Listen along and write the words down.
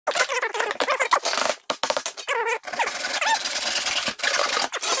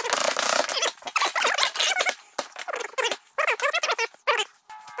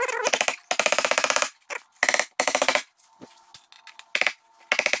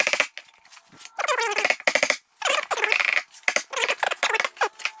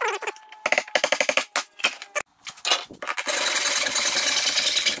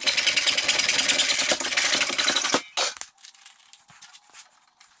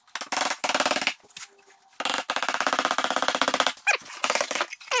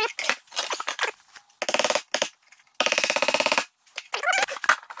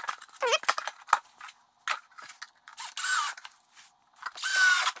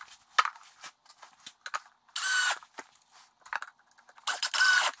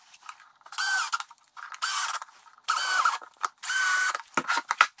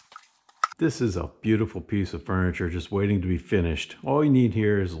This is a beautiful piece of furniture just waiting to be finished. All you need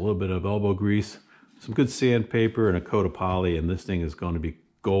here is a little bit of elbow grease, some good sandpaper, and a coat of poly, and this thing is going to be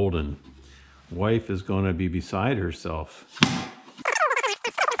golden. Wife is going to be beside herself.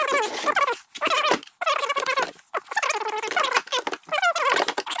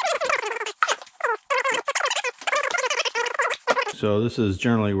 So this is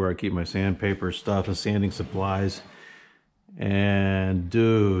generally where I keep my sandpaper stuff and sanding supplies. And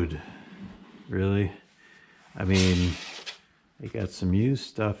dude, really? I mean, I got some used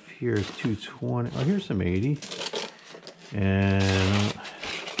stuff here, 220. Oh, here's some 80. And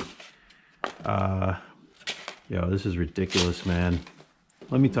yo, this is ridiculous, man.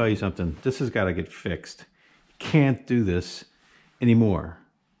 Let me tell you something. This has got to get fixed. You can't do this anymore.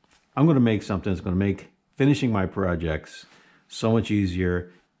 I'm going to make something that's going to make finishing my projects so much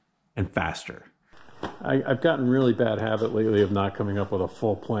easier and faster. I've gotten really bad habit lately of not coming up with a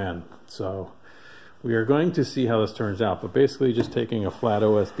full plan. So we are going to see how this turns out. But basically just taking a flat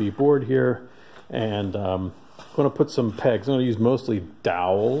OSB board here, and I'm going to put some pegs. I'm going to use mostly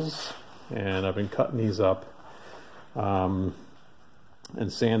dowels, and I've been cutting these up and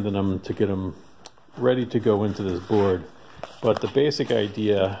sanding them to get them ready to go into this board. But the basic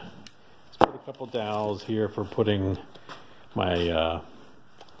idea is put a couple dowels here for putting my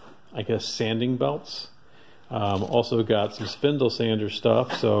I guess sanding belts. Also got some spindle sander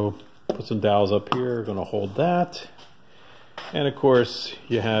stuff, so put some dowels up here, gonna hold that. And of course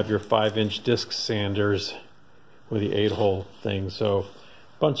you have your 5-inch disc sanders with the 8-hole thing. So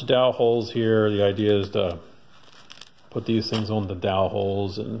a bunch of dowel holes here. The idea is to put these things on the dowel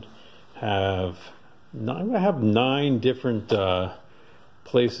holes and have I'm gonna have 9 different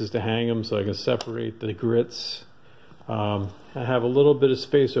places to hang them so I can separate the grits. I have a little bit of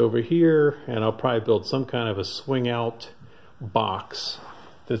space over here, and I'll probably build some kind of a swing out box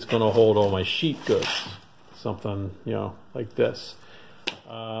that's going to hold all my sheet goods. Something, you know, like this.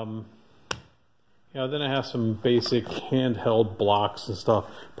 You know, then I have some basic handheld blocks and stuff.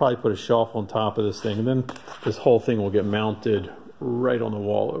 Probably put a shelf on top of this thing, and then this whole thing will get mounted right on the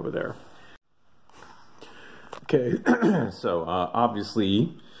wall over there. Okay, so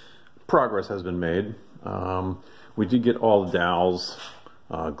obviously progress has been made. We did get all the dowels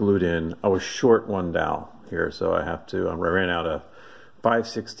glued in. I was short one dowel here, so I ran out of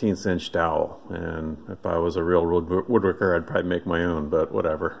 5/16 inch dowel. And if I was a real woodworker, I'd probably make my own, but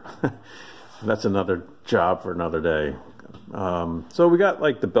whatever. That's another job for another day. So we got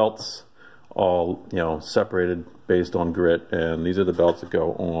like the belts all, you know, separated based on grit, and these are the belts that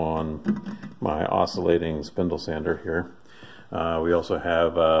go on my oscillating spindle sander here. We also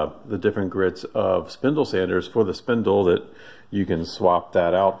have the different grits of spindle sanders for the spindle that you can swap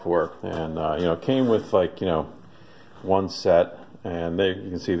that out for. And you know, it came with like, you know, one set, and you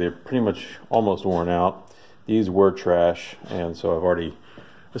can see they're pretty much almost worn out. These were trash, and so I've already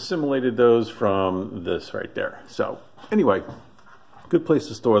assimilated those from this right there. So anyway, good place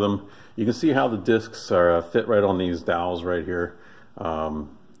to store them. You can see how the discs are fit right on these dowels right here.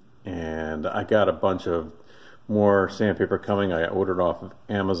 And I got a bunch of more sandpaper coming. I ordered off of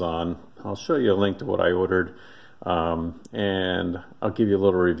Amazon. I'll show you a link to what I ordered, and I'll give you a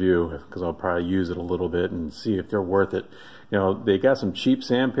little review because I'll probably use it a little bit and see if they're worth it. You know, they got some cheap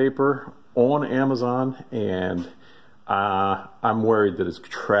sandpaper on Amazon, and I'm worried that it's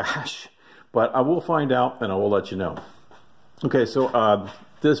trash, but I will find out and I will let you know. Okay, so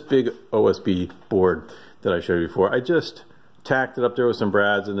this big OSB board that I showed you before, I just tacked it up there with some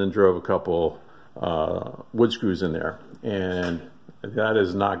brads and then drove a couple wood screws in there, and that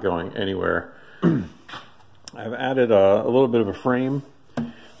is not going anywhere. I've added a little bit of a frame.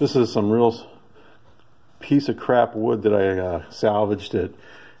 This is some real piece of crap wood that I salvaged. It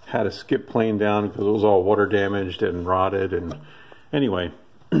had a skip plane down because it was all water damaged and rotted. And anyway,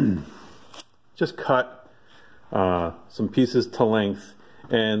 just cut some pieces to length,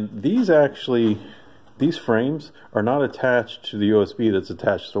 and these frames are not attached to the USB that's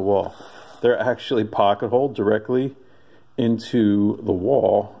attached to the wall. They're actually pocket holed directly into the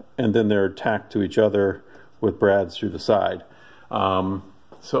wall, and then they're tacked to each other with brads through the side.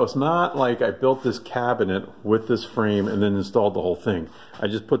 So it's not like I built this cabinet with this frame and then installed the whole thing. I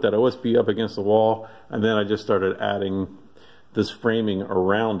just put that OSB up against the wall, and then I just started adding this framing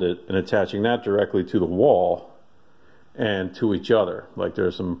around it and attaching that directly to the wall and to each other. Like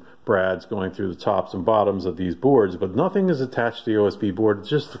there's some brads going through the tops and bottoms of these boards, but nothing is attached to the OSB board. It's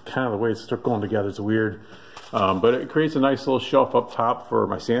just kind of the way it's going together. It's weird, but it creates a nice little shelf up top for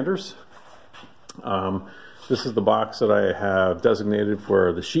my sanders. This is the box that I have designated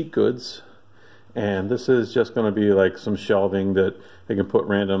for the sheet goods, And this is just going to be like some shelving that I can put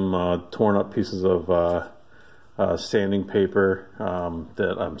random torn up pieces of sanding paper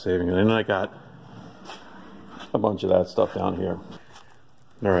that I'm saving. And then I got a bunch of that stuff down here.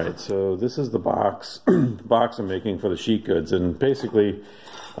 All right, so this is the box, the box I'm making for the sheet goods, and basically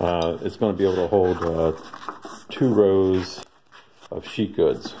it's going to be able to hold 2 rows of sheet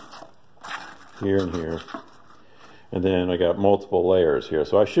goods here and here, and then I got multiple layers here,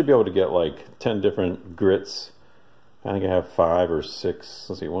 so I should be able to get like 10 different grits. I think I have 5 or 6.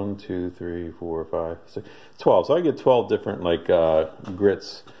 Let's see, 1, 2, 3, 4, 5, 6, 12. So I get 12 different like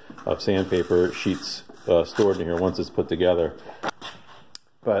grits of sandpaper sheets stored in here once it's put together.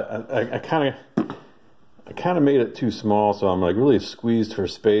 But I kind of made it too small, so I'm like really squeezed for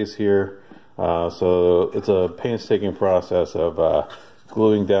space here. So it's a painstaking process of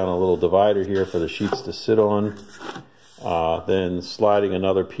gluing down a little divider here for the sheets to sit on, then sliding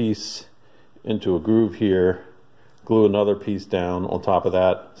another piece into a groove here, glue another piece down on top of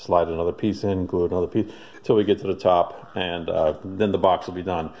that, slide another piece in, glue another piece until we get to the top, and then the box will be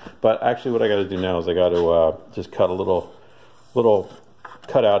done. But actually what I got to do now is I got to just cut a little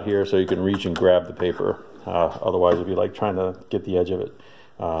cut out here so you can reach and grab the paper. Otherwise it'd be like trying to get the edge of it.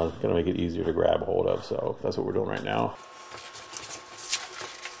 It's going to make it easier to grab a hold of, so that's what we're doing right now.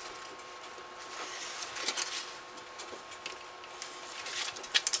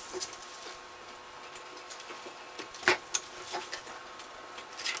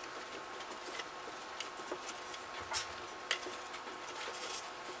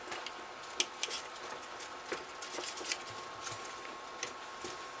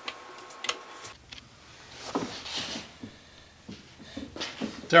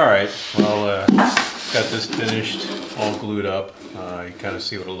 All right, well, got this finished, all glued up. You kind of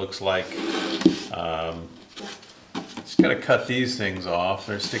see what it looks like. Just got to cut these things off.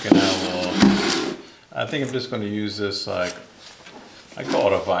 They're sticking out a little. I think I'm just going to use this, like, I call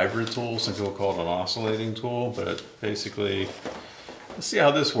it a vibra tool. Some people call it an oscillating tool, but basically, let's see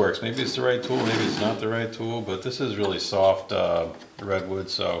how this works. Maybe it's the right tool, maybe it's not the right tool, but this is really soft redwood,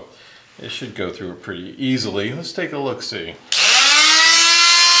 so it should go through it pretty easily. Let's take a look-see.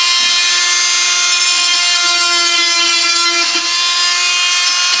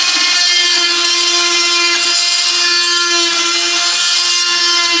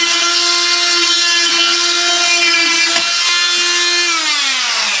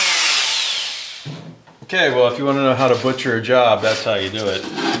 Okay, well, if you want to know how to butcher a job, that's how you do it.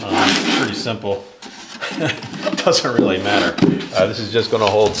 It's pretty simple. Doesn't really matter. This is just going to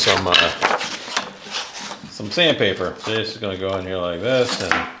hold some sandpaper. So this is going to go in here like this,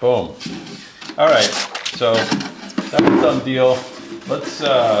 and boom. All right, so that's a done deal. Let's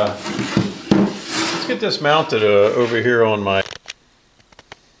get this mounted over here on my.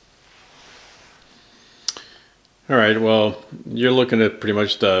 All right, well, you're looking at pretty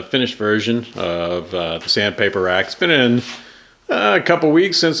much the finished version of the sandpaper rack. It's been in a couple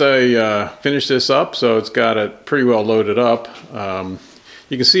weeks since I finished this up, so it's got it pretty well loaded up.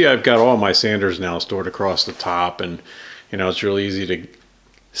 You can see I've got all my sanders now stored across the top, and you know, it's really easy to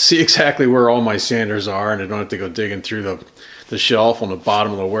see exactly where all my sanders are, and I don't have to go digging through the shelf on the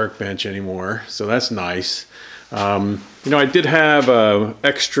bottom of the workbench anymore, so that's nice. You know, I did have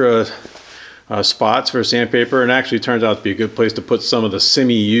extra spots for sandpaper, and actually turns out to be a good place to put some of the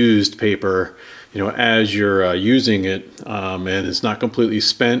semi-used paper, you know, as you're using it, and it's not completely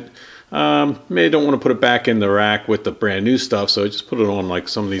spent. Maybe don't want to put it back in the rack with the brand new stuff, so I just put it on like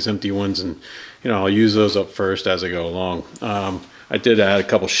some of these empty ones, and you know, I'll use those up first as I go along. I did add a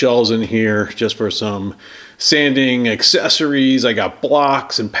couple shelves in here just for some sanding accessories. I got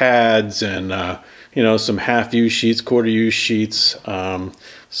blocks and pads, and you know, some half-use sheets, quarter-use sheets,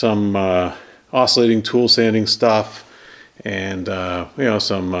 some oscillating tool sanding stuff, and you know,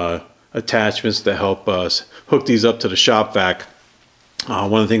 some attachments to help us hook these up to the shop vac.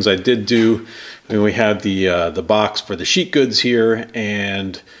 One of the things I did do, I mean, we had the box for the sheet goods here,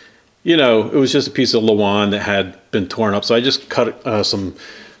 and you know, it was just a piece of Lawan that had been torn up, so I just cut some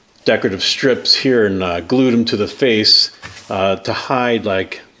decorative strips here and glued them to the face to hide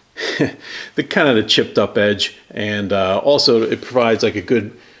like the kind of the chipped up edge, and also it provides like a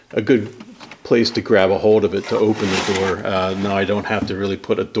good place to grab a hold of it to open the door. Now I don't have to really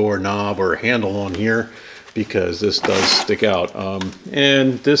put a door knob or a handle on here because this does stick out,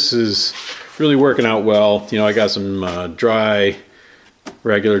 and this is really working out well. You know, I got some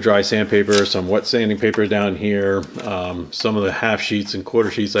regular dry sandpaper, some wet sanding paper down here, some of the half sheets and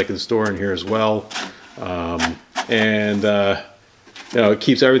quarter sheets I can store in here as well, and you know, it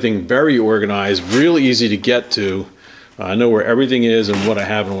keeps everything very organized, real easy to get to. I know where everything is and what I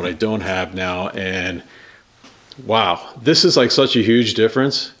have and what I don't have now. And wow, this is like such a huge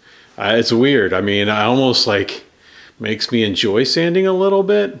difference. It's weird. I mean, I almost like makes me enjoy sanding a little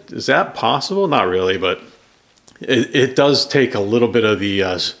bit. Is that possible? Not really, but it does take a little bit of the,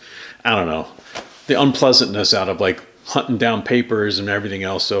 I don't know, the unpleasantness out of like hunting down papers and everything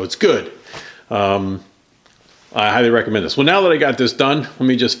else. So it's good. I highly recommend this. Well, now that I got this done, let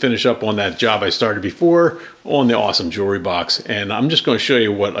me just finish up on that job I started before on the awesome jewelry box. And I'm just going to show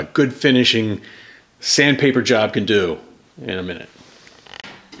you what a good finishing sandpaper job can do in a minute.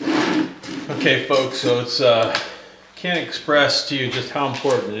 Okay, folks, so it's can't express to you just how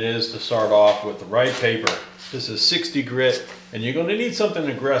important it is to start off with the right paper. This is 60 grit, and you're going to need something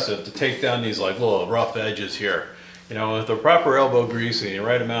aggressive to take down these like little rough edges here. You know, with the proper elbow grease and the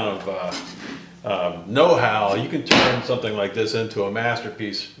right amount of know-how, you can turn something like this into a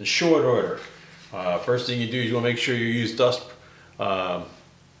masterpiece in short order. First thing you do is you want to make sure you use dust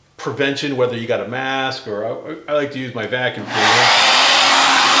prevention, whether you got a mask or I like to use my vacuum cleaner.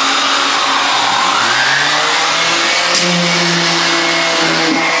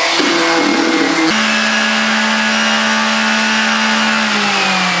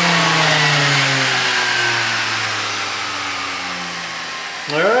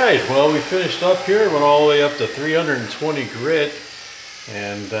 Alright, well, we finished up here, went all the way up to 320 grit,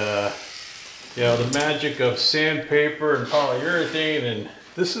 and you know, the magic of sandpaper and polyurethane, and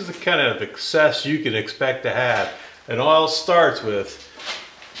this is the kind of success you can expect to have. And all it starts with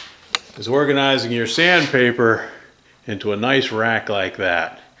is organizing your sandpaper into a nice rack like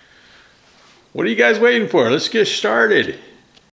that. What are you guys waiting for? Let's get started.